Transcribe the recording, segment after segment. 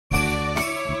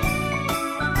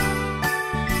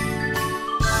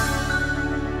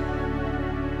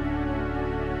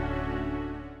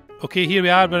Okay, here we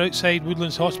are, we're outside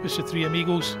Woodlands Hospice with three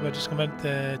amigos. We're just coming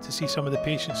to see some of the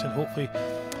patients and hopefully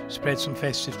spread some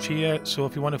festive cheer. So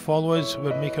if you want to follow us,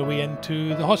 we'll make our way into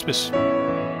the hospice.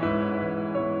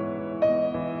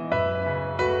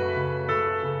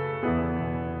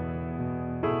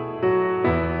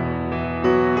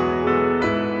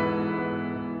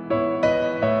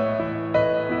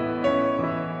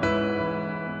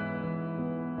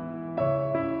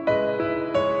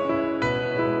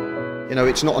 You know,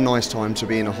 it's not a nice time to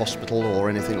be in a hospital or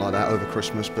anything like that over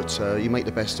Christmas, but you make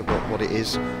the best of what it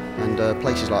is, and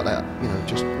places like that, you know,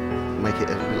 just make it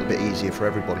a little bit easier for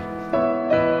everybody.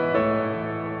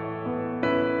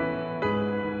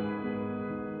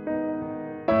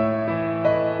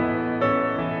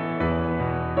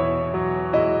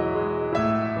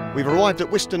 We've arrived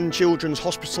at Wiston Children's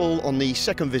Hospital on the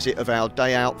second visit of our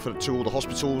day out to all the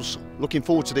hospitals. Looking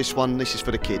forward to this one. This is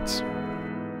for the kids.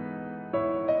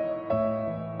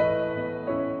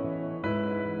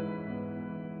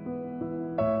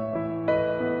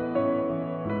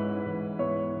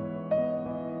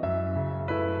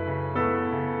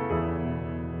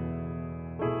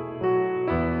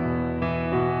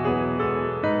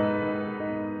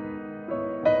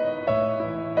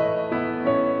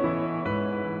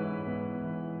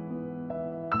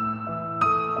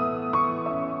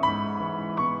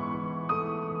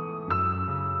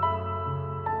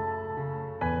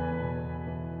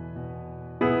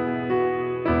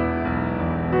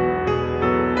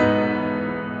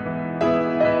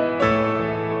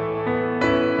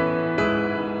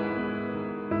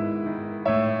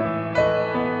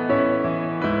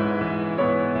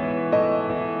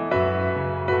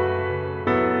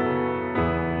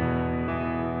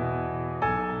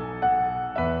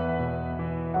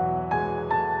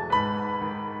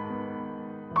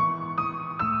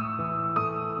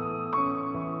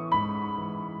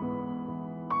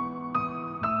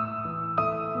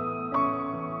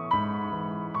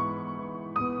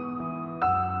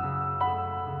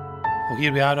 Well,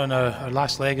 here we are on our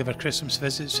last leg of our Christmas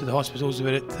visits to the hospitals.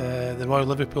 We're at the Royal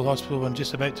Liverpool Hospital. I'm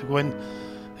just about to go in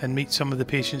and meet some of the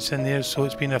patients in there. So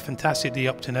it's been a fantastic day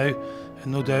up to now, and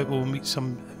no doubt we'll meet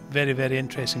some very, very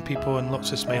interesting people and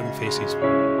lots of smiling faces.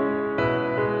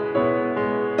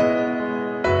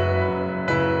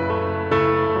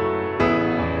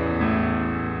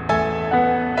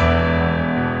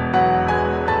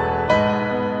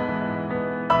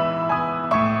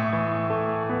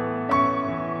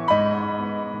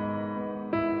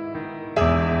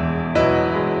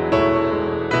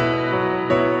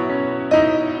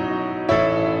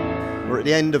 At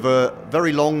the end of a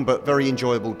very long but very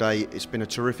enjoyable day. It's been a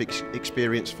terrific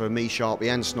experience for me, Sharp,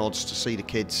 and Snods to see the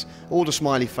kids, all the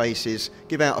smiley faces,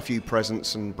 give out a few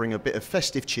presents and bring a bit of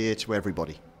festive cheer to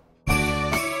everybody.